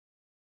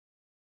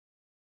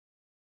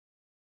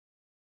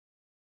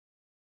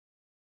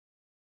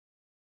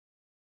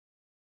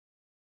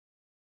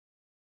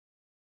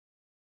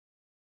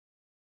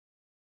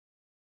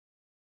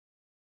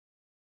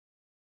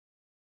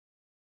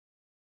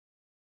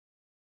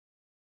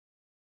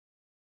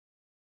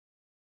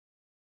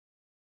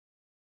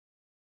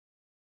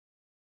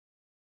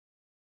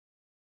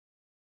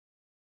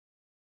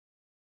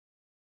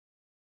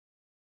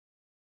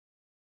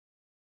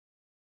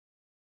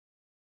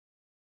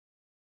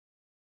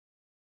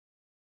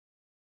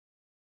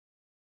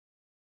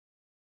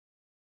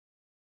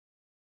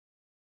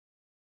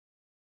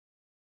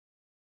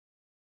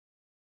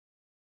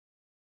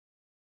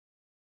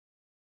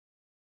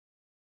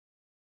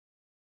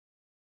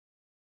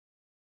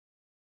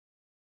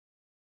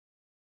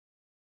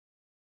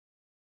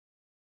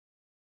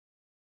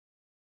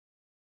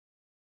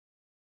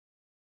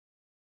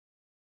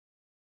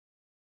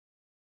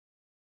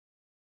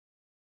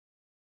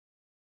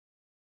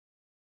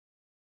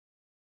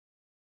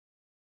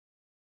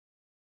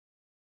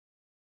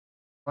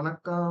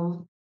வணக்கம்.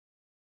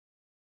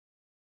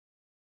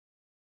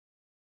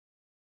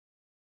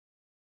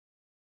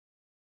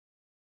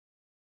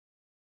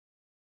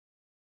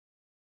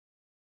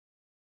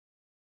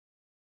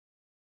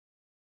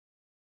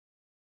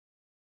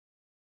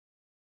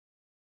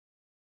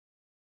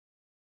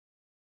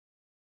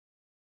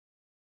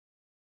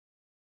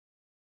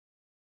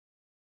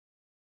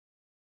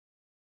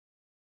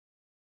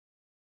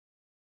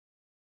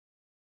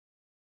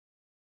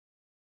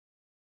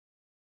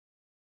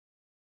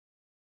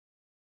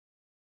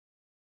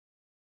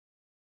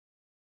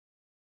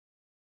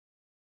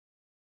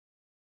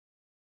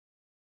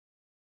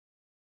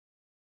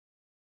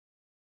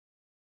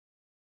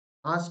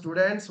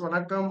 Students,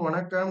 வணக்கம்,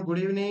 வணக்கம். Good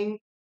evening.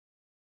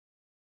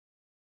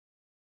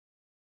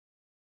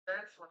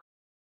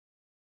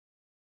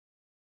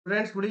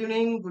 Students, good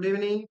evening, good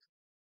evening.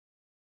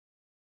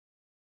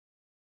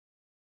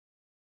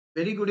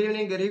 Very good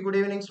evening, very good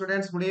evening,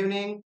 students. Good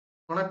evening.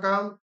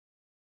 வணக்கம்.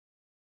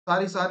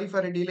 Sorry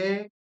for a delay.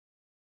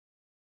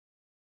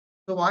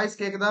 So, voice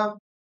கேக்குதா?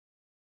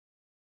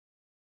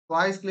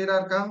 Voice clear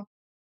இருக்கா?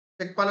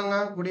 Check பண்ணுங்க.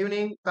 Good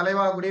evening,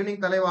 தலைவா. Good evening,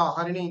 தலைவா.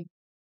 Harini.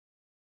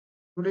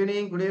 Good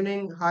evening, good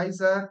evening. Hi,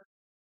 sir.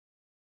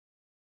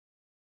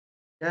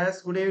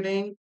 Yes, good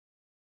evening.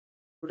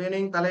 Good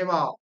evening, தலைவா.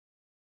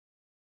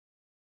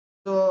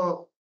 So,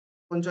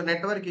 கொஞ்சம்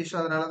network issue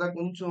அதனால தான்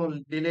கொஞ்சம்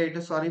டிலே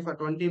ஆயிட்டு sorry for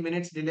 20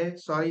 minutes delay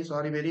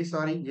sorry very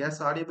sorry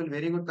S audible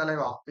very good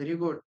தலைவா very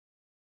good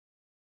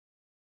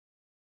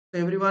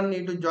every one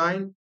need to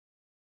join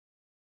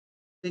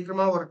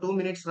சீக்கிரமா ஒரு 2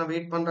 minutes நான்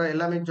வெயிட் பண்றேன்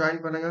எல்லாமே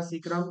ஜாயின் பண்ணுங்க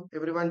சீக்கிரம்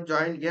every one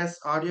join S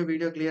audio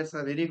video clear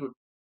sir very good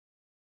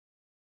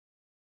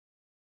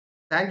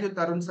thank you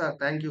Tarun sir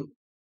thank you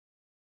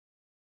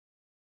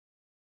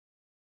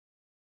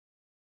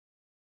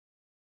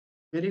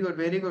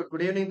very good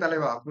good evening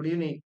தலைவா good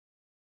evening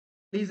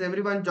please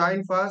every one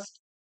join first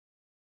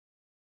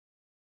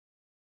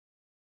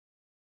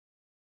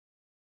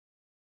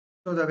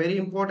so the very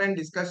important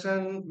discussion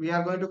we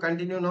are going to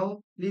continue now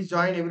please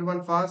join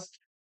everyone fast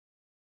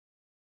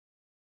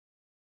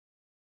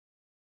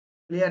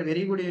clear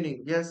very good evening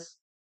yes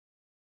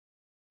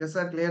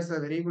sir clear sir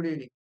very good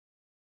evening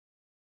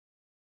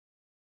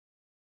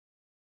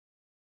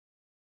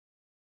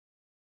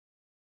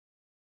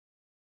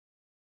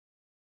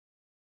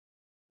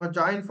but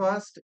join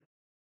first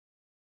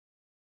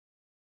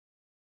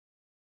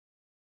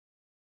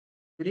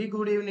very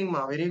good evening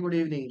ma very good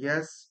evening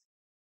yes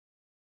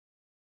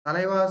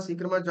தலைவா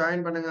சீக்கிரமா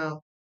join பண்ணுங்க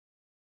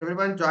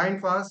everyone join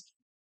fast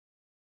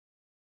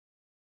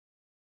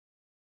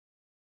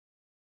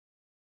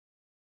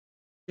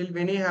till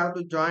many have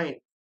to join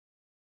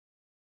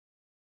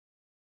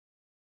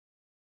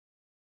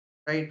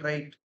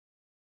right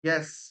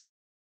yes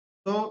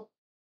so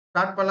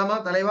start பண்ணலாமா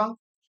தலைவா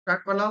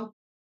start பண்ணலாம்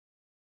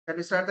can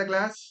we start the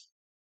class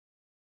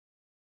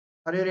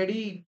are you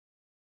ready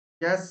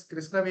yes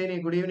Krishnaveni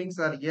good evening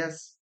sir yes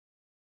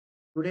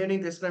good evening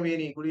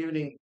Krishnaveni good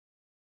evening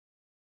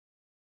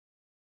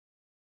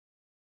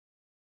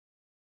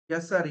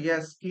yes sir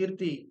yes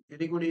Kirti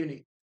very good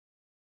evening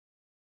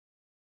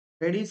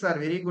ready sir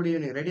very good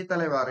evening ready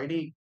தலைவா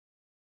ready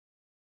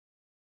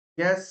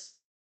yes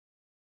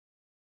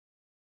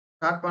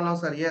start பண்ணலாம்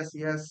sir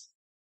yes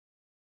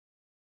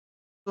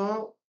so,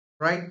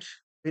 right.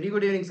 Very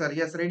good evening, sir.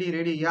 Yes, ready.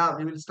 Yeah,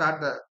 we will start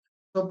the.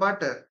 So,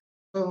 but,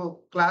 so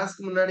class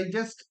முன்னாடி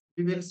just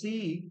we will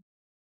see.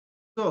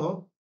 So,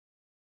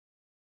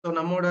 so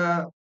நம்மோட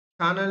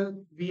channel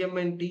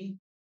VMNT.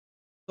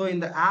 So, in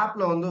the app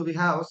ல வந்து we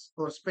have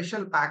for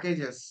special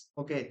packages.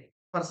 Okay,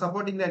 for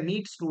supporting the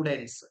NEET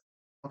students.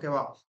 Okay,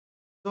 wow.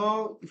 So,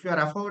 if you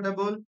are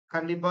affordable,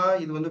 கண்டிப்பா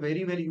இது வந்து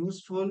very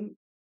useful.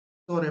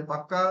 So, ஒரு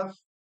பக்கா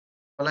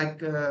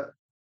like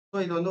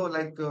so இது வந்து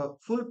லைக்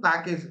ஃபுல்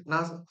பேக்கேஜ்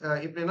நான்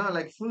எப்படின்னா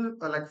like full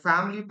like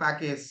family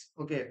package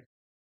okay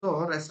so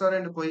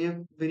restaurant போய்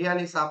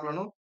பிரியாணி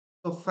சாப்பிடணும்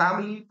ஸோ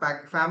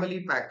ஃபேமிலி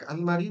பேக்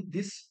அந்த மாதிரி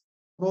திஸ்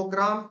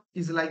ப்ரோக்ராம்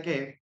இஸ் லைக் ஏ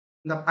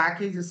இந்த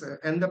பேக்கேஜஸ்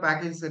எந்த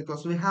பேக்கேஜஸ் இருக்கோ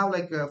so we have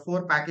like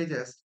 4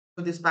 packages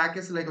so this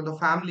package like இந்த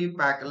family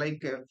pack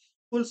like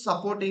full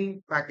supporting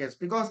package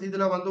because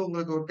இதுல வந்து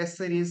உங்களுக்கு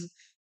test series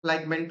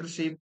like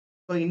mentorship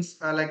so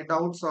like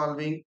doubt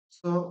solving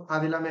so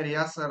அது எல்லாமே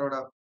ரியாஸ்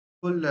சாரோட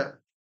full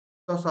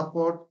so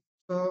support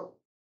so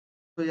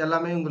so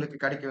எல்லாமே உங்களுக்கு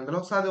கிடைக்கும் இதுல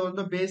ஸோ அது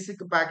வந்து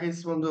பேசிக் பேக்கேஜ்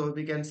வந்து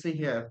we can see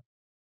here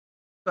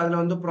so அதுல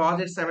வந்து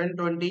ப்ராஜெக்ட்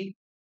 720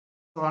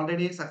 ஸோ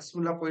ஆல்ரெடி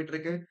சக்ஸஸ்ஃபுல்லா போயிட்டு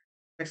இருக்கு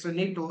நெக்ஸ்ட்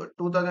நீட்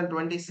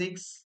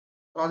 2026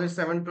 ப்ராஜெக்ட்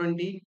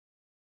 720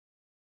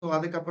 ஸோ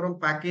அதுக்கப்புறம்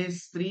பேக்கேஜ்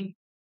 3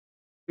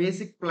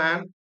 பேசிக்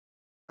பிளான்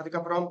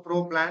அதுக்கப்புறம் bro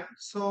plan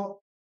so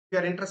you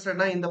are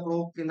இன்ட்ரெஸ்டட்னா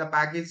இந்த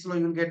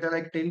பேக்கேஜ்ல you get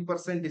like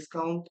 10%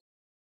 discount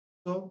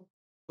so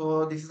so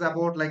this is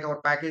about like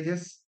our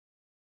packages.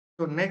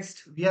 So next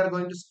we are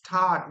going to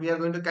start. We are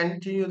going to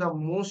continue the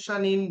motion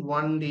in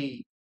 1D.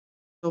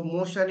 So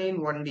motion in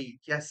 1D.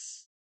 Yes.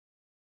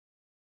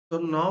 So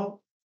now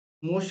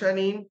motion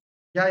in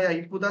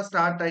Ipuda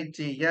start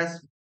ஆயிடுச்சு. Yes.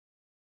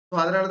 So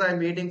அதனால தான்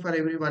I'm waiting for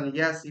everyone.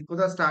 Yes.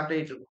 Ipuda start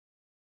ஆயிடுச்சு.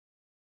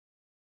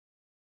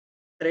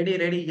 Ready,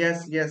 ready.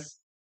 S,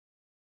 S,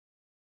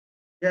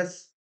 S.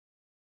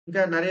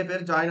 ఇంకా நெறைய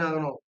பேர் join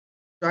ஆகணும்.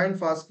 Join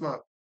ஃபாஸ்ட்மா.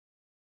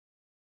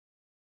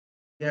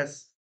 S.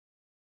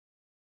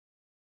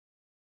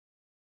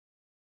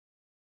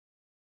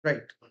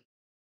 Right.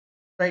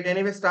 Right.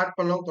 Anyway start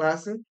பண்ணலாம்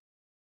class.